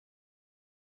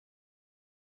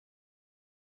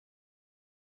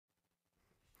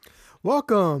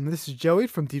Welcome. This is Joey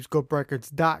from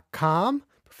DeepScopeRecords.com,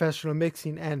 professional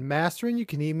mixing and mastering. You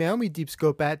can email me,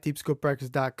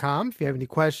 deepscope@deepscoperecords.com, if you have any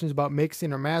questions about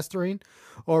mixing or mastering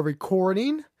or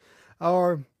recording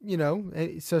or,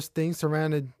 such things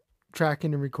surrounding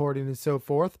tracking and recording and so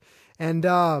forth. And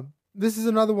this is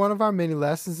another one of our mini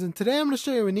lessons. And today I'm going to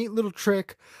show you a neat little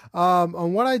trick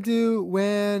on what I do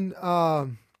when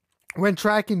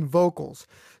tracking vocals.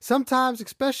 Sometimes,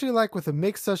 especially like with a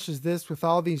mix such as this with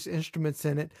all these instruments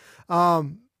in it,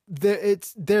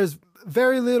 there's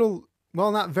very little,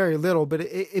 well, not very little, but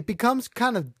it becomes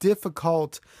kind of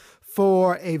difficult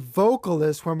for a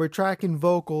vocalist when we're tracking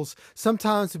vocals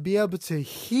sometimes to be able to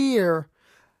hear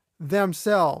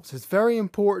themselves. It's very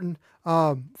important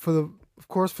of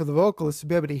course, for the vocalists to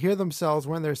be able to hear themselves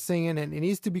when they're singing, and it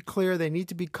needs to be clear. They need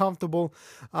to be comfortable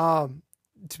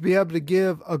to be able to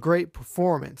give a great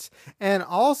performance. And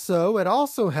also, it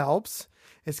also helps,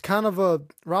 it's kind of a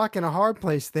rock and a hard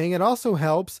place thing. It also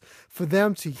helps for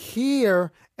them to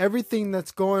hear everything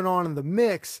that's going on in the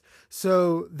mix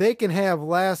so they can have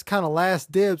last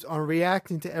dibs on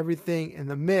reacting to everything in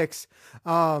the mix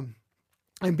and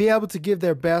be able to give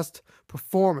their best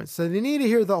performance. So they need to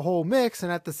hear the whole mix,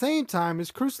 and at the same time,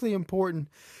 it's crucially important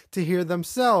to hear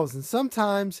themselves. And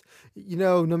sometimes,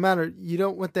 no matter, you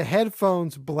don't want the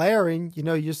headphones blaring,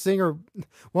 your singer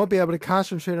won't be able to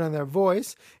concentrate on their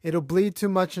voice. It'll bleed too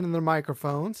much into their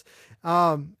microphones.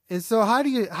 And so how do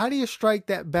you strike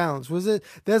that balance?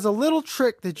 There's a little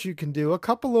trick that you can do, a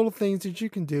couple little things that you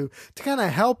can do to kind of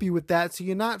help you with that, so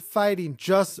you're not fighting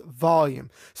just volume.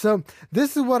 So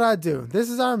this is what I do. This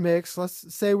is our mix.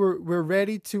 Let's say we're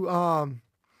ready to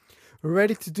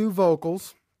do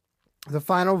vocals, the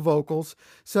final vocals.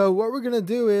 So what we're gonna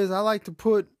do is I like to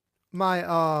put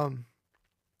my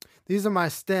these are my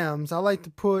stems. I like to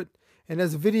put, and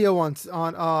there's a video on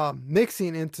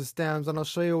mixing into stems, and I'll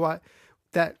show you why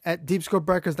that at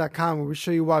deepscoperecords.com, where we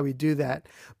show you why we do that.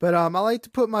 But I like to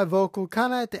put my vocal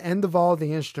kind of at the end of all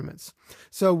the instruments.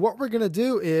 So what we're going to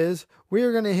do is we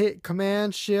are going to hit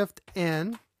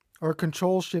Command-Shift-N or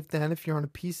Control-Shift-N if you're on a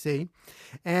PC.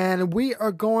 And we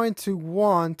are going to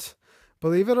want,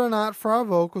 believe it or not, for our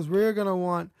vocals, we are going to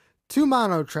want 2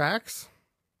 mono tracks.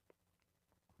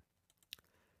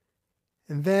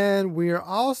 And then we are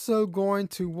also going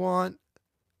to want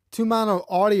 2 mono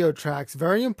audio tracks,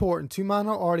 very important, 2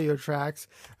 mono audio tracks.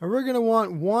 And we're going to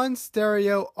want 1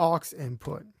 stereo aux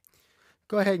input.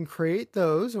 Go ahead and create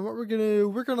those. And what we're going to do,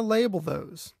 we're going to label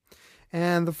those.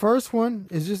 And the first one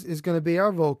is going to be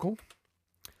our vocal.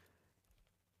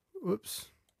 Whoops.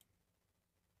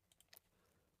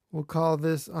 We'll call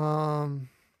this vocal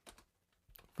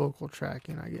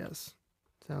tracking, I guess.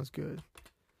 Sounds good.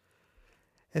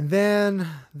 And then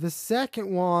the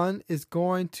second one is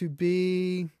going to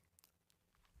be,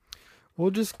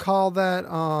 we'll just call that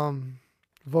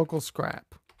vocal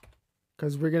scrap,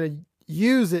 because we're going to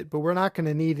use it, but we're not going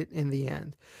to need it in the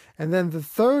end. And then the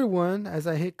third one, as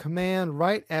I hit Command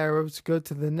right arrow to go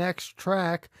to the next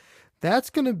track, that's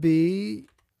going to be,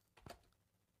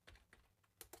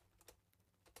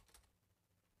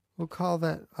 we'll call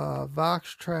that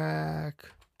Vox track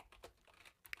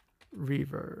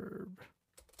reverb.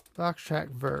 Vox track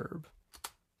verb.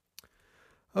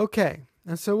 Okay,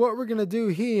 and so what we're going to do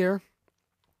here,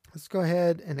 let's go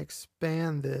ahead and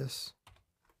expand this.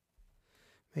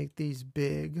 Make these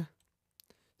big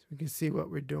so we can see what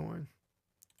we're doing.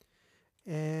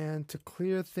 And to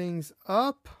clear things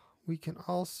up, we can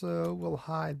also, we'll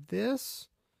hide this.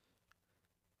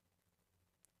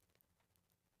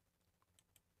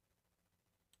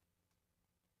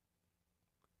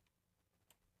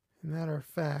 Matter of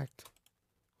fact,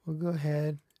 we'll go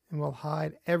ahead and we'll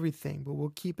hide everything, but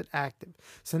we'll keep it active.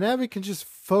 So now we can just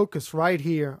focus right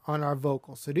here on our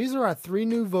vocals. So these are our 3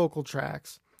 new vocal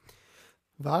tracks: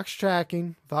 Vox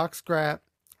tracking, Vox scrap,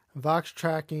 Vox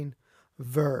tracking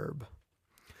verb.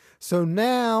 So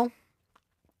now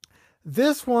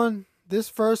this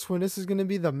first one, this is going to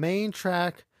be the main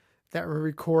track that we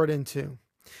record into.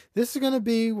 This is going to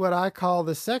be what I call,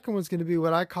 the second one's going to be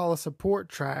what I call a support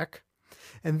track.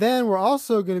 And then we're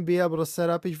also going to be able to set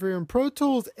up, if you're in Pro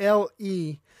Tools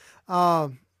LE,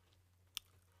 and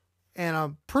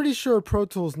I'm pretty sure Pro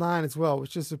Tools 9 as well,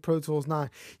 which is a Pro Tools 9,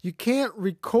 you can't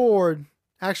record,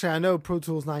 actually I know Pro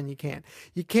Tools 9 you can't.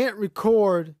 You can't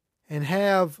record and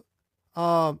have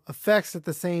effects at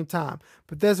the same time.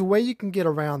 But there's a way you can get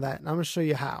around that, and I'm going to show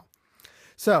you how.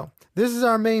 So this is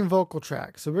our main vocal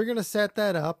track. So we're going to set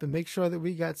that up and make sure that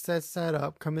we got set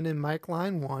up coming in mic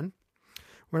line 1.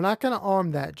 We're not going to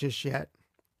arm that just yet.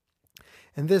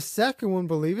 And this second one,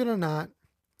 believe it or not,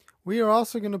 we are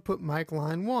also going to put mic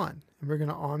line 1. and we're going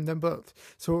to arm them both.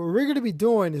 So what we're going to be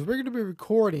doing is we're going to be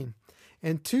recording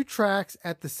in 2 tracks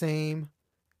at the same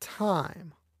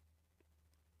time.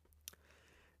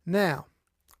 Now,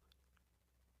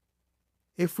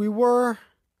 if we were,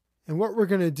 and what we're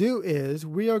going to do is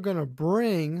we are going to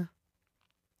bring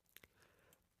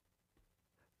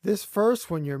this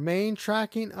first one, your main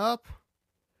tracking, up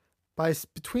by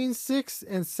between 6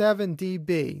 and 7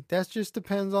 dB. That just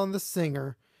depends on the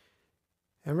singer.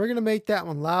 And we're going to make that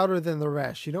one louder than the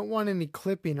rest. You don't want any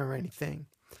clipping or anything.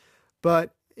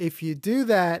 But if you do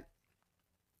that,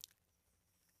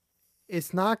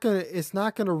 it's not going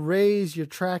to raise your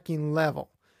tracking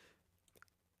level.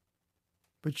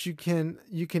 But you can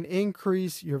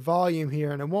increase your volume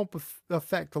here, and it won't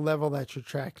affect the level that you're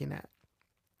tracking at.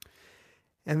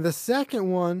 And the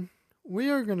second one, we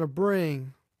are going to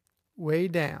bring way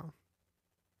down.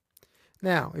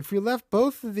 Now, if we left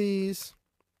both of these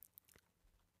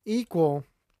equal,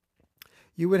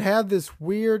 you would have this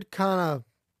weird kind of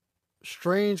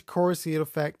strange chorusy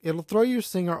effect. It'll throw your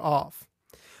singer off.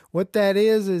 What that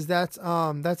is that's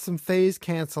some phase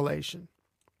cancellation.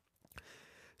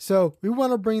 So we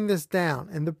want to bring this down.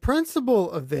 And the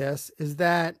principle of this is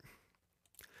that,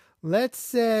 let's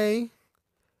say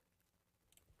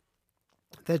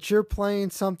that you're playing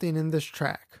something in this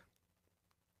track.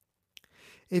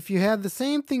 If you have the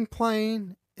same thing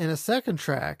playing in a second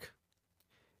track,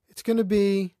 it's going to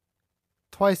be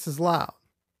twice as loud.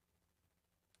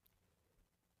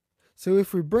 So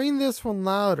if we bring this one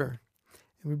louder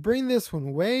and we bring this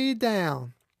one way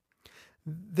down,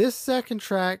 this second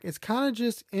track is kind of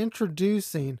just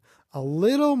introducing a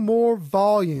little more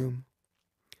volume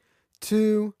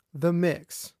to the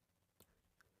mix.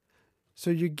 So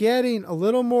you're getting a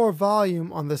little more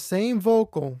volume on the same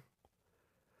vocal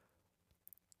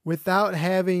without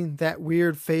having that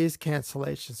weird phase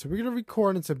cancellation. So we're going to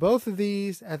record into both of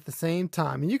these at the same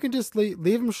time. And you can just leave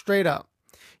them straight up.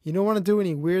 You don't want to do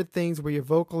any weird things where your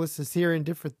vocalist is hearing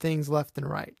different things left and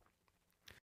right.